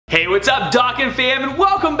Hey, what's up, Dokkan fam, and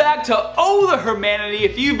welcome back to OhTheHermanity.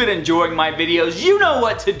 If you've been enjoying my videos, you know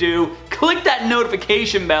what to do. Click that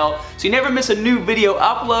notification bell so you never miss a new video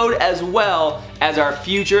upload, as well as our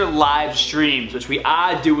future live streams, which we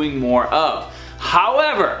are doing more of.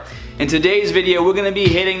 However, in today's video, we're going to be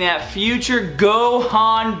hitting that future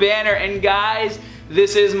Gohan banner, and guys,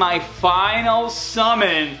 this is my final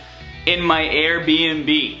summon in my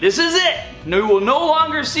Airbnb. This is it. You will no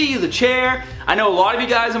longer see the chair. I know a lot of you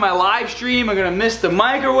guys in my live stream are gonna miss the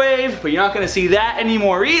microwave, but you're not gonna see that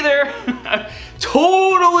anymore either.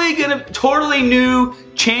 Totally new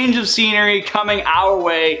change of scenery coming our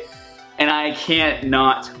way, and I can't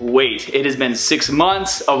not wait. It has been 6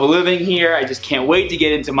 months of living here. I just can't wait to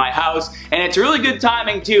get into my house, and it's really good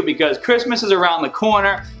timing too because Christmas is around the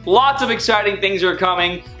corner. Lots of exciting things are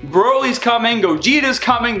coming. Broly's coming, Gogeta's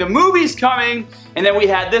coming, the movie's coming, and then we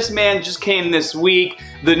had this man just came this week,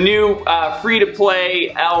 the new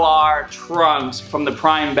free-to-play LR Trunks from the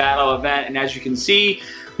Prime Battle event, and as you can see,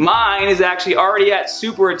 mine is actually already at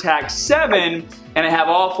Super Attack 7, and I have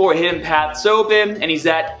all 4 hidden paths open, and he's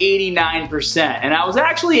at 89%. And I was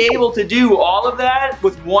actually able to do all of that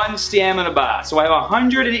with 1 stamina bar. So I have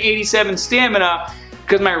 187 stamina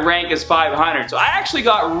because my rank is 500. So I actually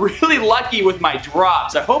got really lucky with my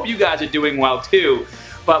drops. I hope you guys are doing well too.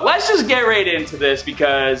 But let's just get right into this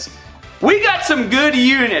because we got some good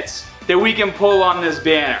units that we can pull on this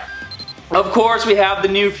banner. Of course, we have the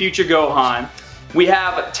new Future Gohan. We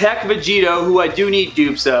have Tech Vegito, who I do need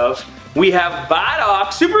dupes of. We have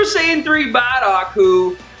Bardock, Super Saiyan 3 Bardock,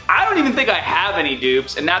 who I don't even think I have any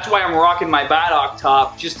dupes, and that's why I'm rocking my Bardock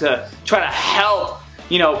top, just to try to help,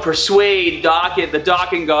 you know, persuade the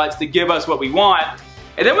Dokkan gods to give us what we want.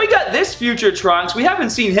 And then we got this Future Trunks. We haven't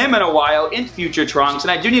seen him in a while in Future Trunks,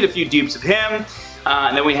 and I do need a few dupes of him.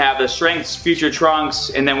 And then we have the Strengths Future Trunks,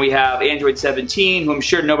 and then we have Android 17, who I'm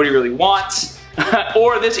sure nobody really wants,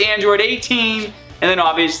 or this Android 18. And then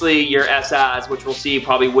obviously your SIs, which we'll see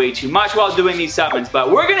probably way too much while doing these summons.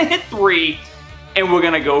 But we're gonna hit 3, and we're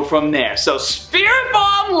gonna go from there. So Spirit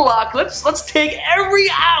Bomb luck, let's take every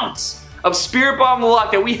ounce of Spirit Bomb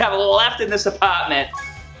luck that we have left in this apartment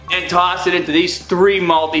and toss it into these 3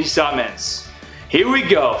 multi-summons. Here we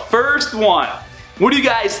go, first one. What do you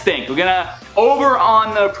guys think? We're gonna, over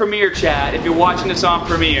on the Premiere chat, if you're watching this on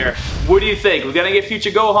Premiere, what do you think? We're gonna get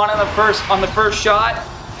Future Gohan on the first shot?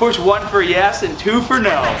 Push 1 for yes and 2 for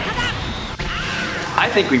no. I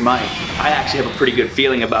think we might. I actually have a pretty good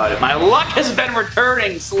feeling about it. My luck has been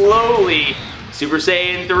returning slowly. Super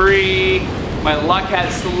Saiyan 3. My luck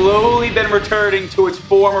has slowly been returning to its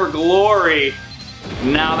former glory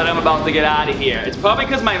now that I'm about to get out of here. It's probably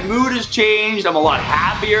because my mood has changed. I'm a lot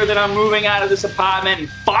happier that I'm moving out of this apartment and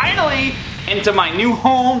finally into my new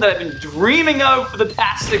home that I've been dreaming of for the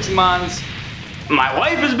past 6 months. My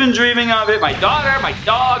wife has been dreaming of it, my daughter, my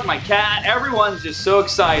dog, my cat, everyone's just so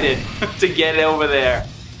excited to get over there.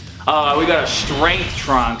 We got a Strength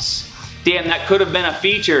Trunks. Damn, that could have been a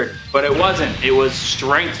feature, but it wasn't. It was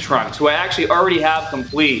Strength Trunks, who I actually already have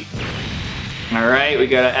complete. Alright, we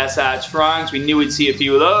got a SI Trunks. We knew we'd see a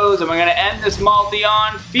few of those, and we're gonna end this multi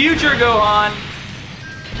on Future Gohan.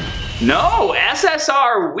 No,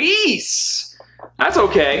 SSR Whis. That's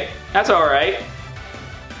okay. That's alright.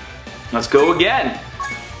 Let's go again.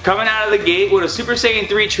 Coming out of the gate with a Super Saiyan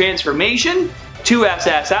 3 transformation, 2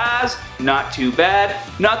 SSIs, not too bad.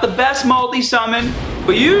 Not the best multi-summon,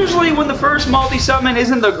 but usually when the first multi-summon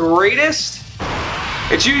isn't the greatest,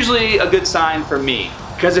 it's usually a good sign for me.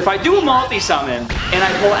 Because if I do a multi-summon and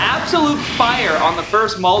I pull absolute fire on the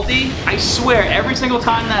first multi, I swear every single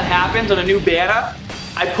time that happens on a new banner,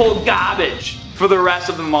 I pull garbage for the rest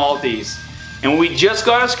of the multis. And we just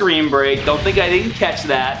got a screen break, don't think I didn't catch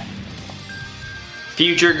that.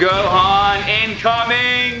 Future Gohan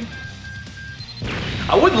incoming!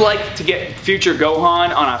 I would like to get Future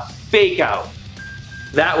Gohan on a fake out.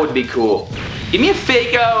 That would be cool. Give me a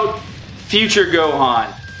fake out Future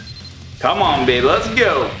Gohan. Come on, baby, let's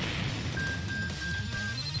go.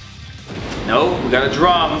 Nope, we got a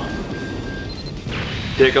drum.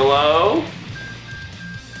 Piccolo.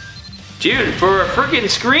 Dude, for a freaking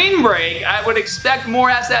screen break, I would expect more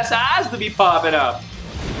SSIs to be popping up.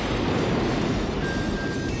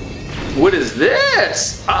 What is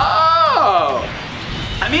this? Oh!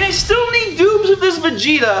 I mean, I still need dupes of this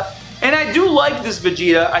Vegeta, and I do like this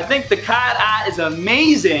Vegeta. I think the card art is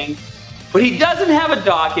amazing, but he doesn't have a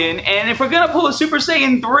Dokkan, and if we're gonna pull a Super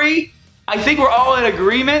Saiyan 3, I think we're all in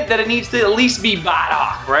agreement that it needs to at least be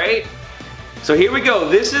Bardock, right? So here we go.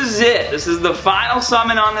 This is it. This is the final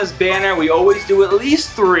summon on this banner. We always do at least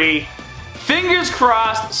 3. Fingers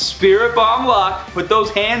crossed, Spirit Bomb luck. Put those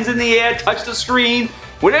hands in the air, touch the screen.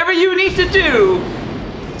 whatever you need to do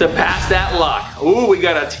to pass that luck. Ooh, we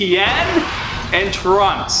got a Tien and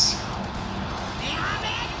Trunks.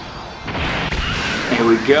 Here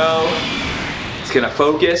we go. It's gonna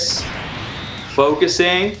focus.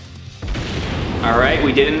 Focusing. All right,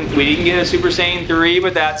 we didn't get a Super Saiyan 3,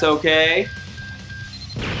 but that's okay.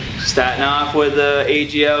 Starting off with the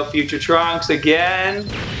AGL Future Trunks again.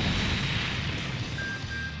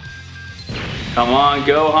 Come on,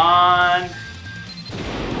 Gohan.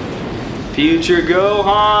 Future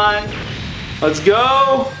Gohan. Let's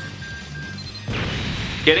go.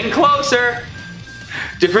 Getting closer.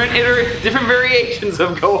 Different variations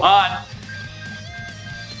of Gohan.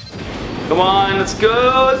 Come on, let's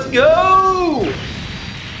go, let's go!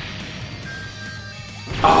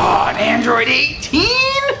 Oh, an Android 18?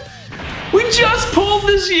 We just pulled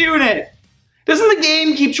this unit! Doesn't the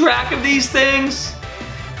game keep track of these things?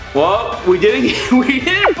 Well, we didn't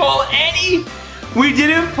pull any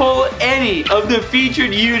of the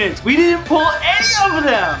featured units. We didn't pull any of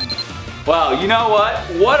them! Well, you know what?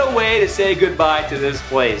 What a way to say goodbye to this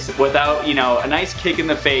place without, you know, a nice kick in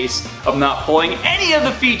the face of not pulling any of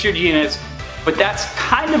the featured units. But that's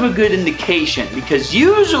kind of a good indication because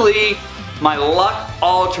usually my luck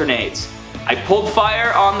alternates. I pulled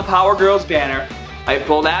fire on the Power Girls banner. I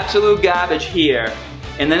pulled absolute garbage here.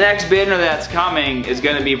 And the next banner that's coming is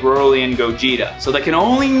going to be Broly and Gogeta. So that can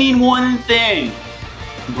only mean one thing.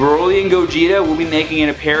 Broly and Gogeta will be making an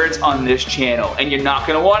appearance on this channel, and you're not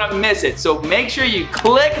going to want to miss it. So make sure you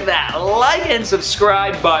click that like and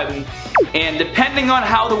subscribe button, and depending on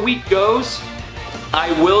how the week goes,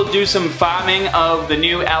 I will do some farming of the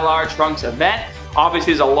new LR Trunks event.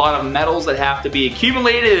 Obviously, there's a lot of medals that have to be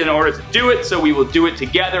accumulated in order to do it, so we will do it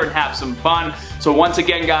together and have some fun. So once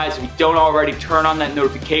again, guys, if you don't already, turn on that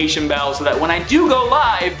notification bell so that when I do go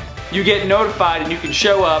live, you get notified and you can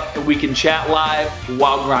show up and we can chat live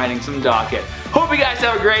while grinding some docket. Hope you guys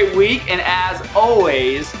have a great week, and as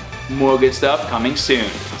always, more good stuff coming soon.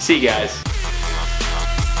 See you guys.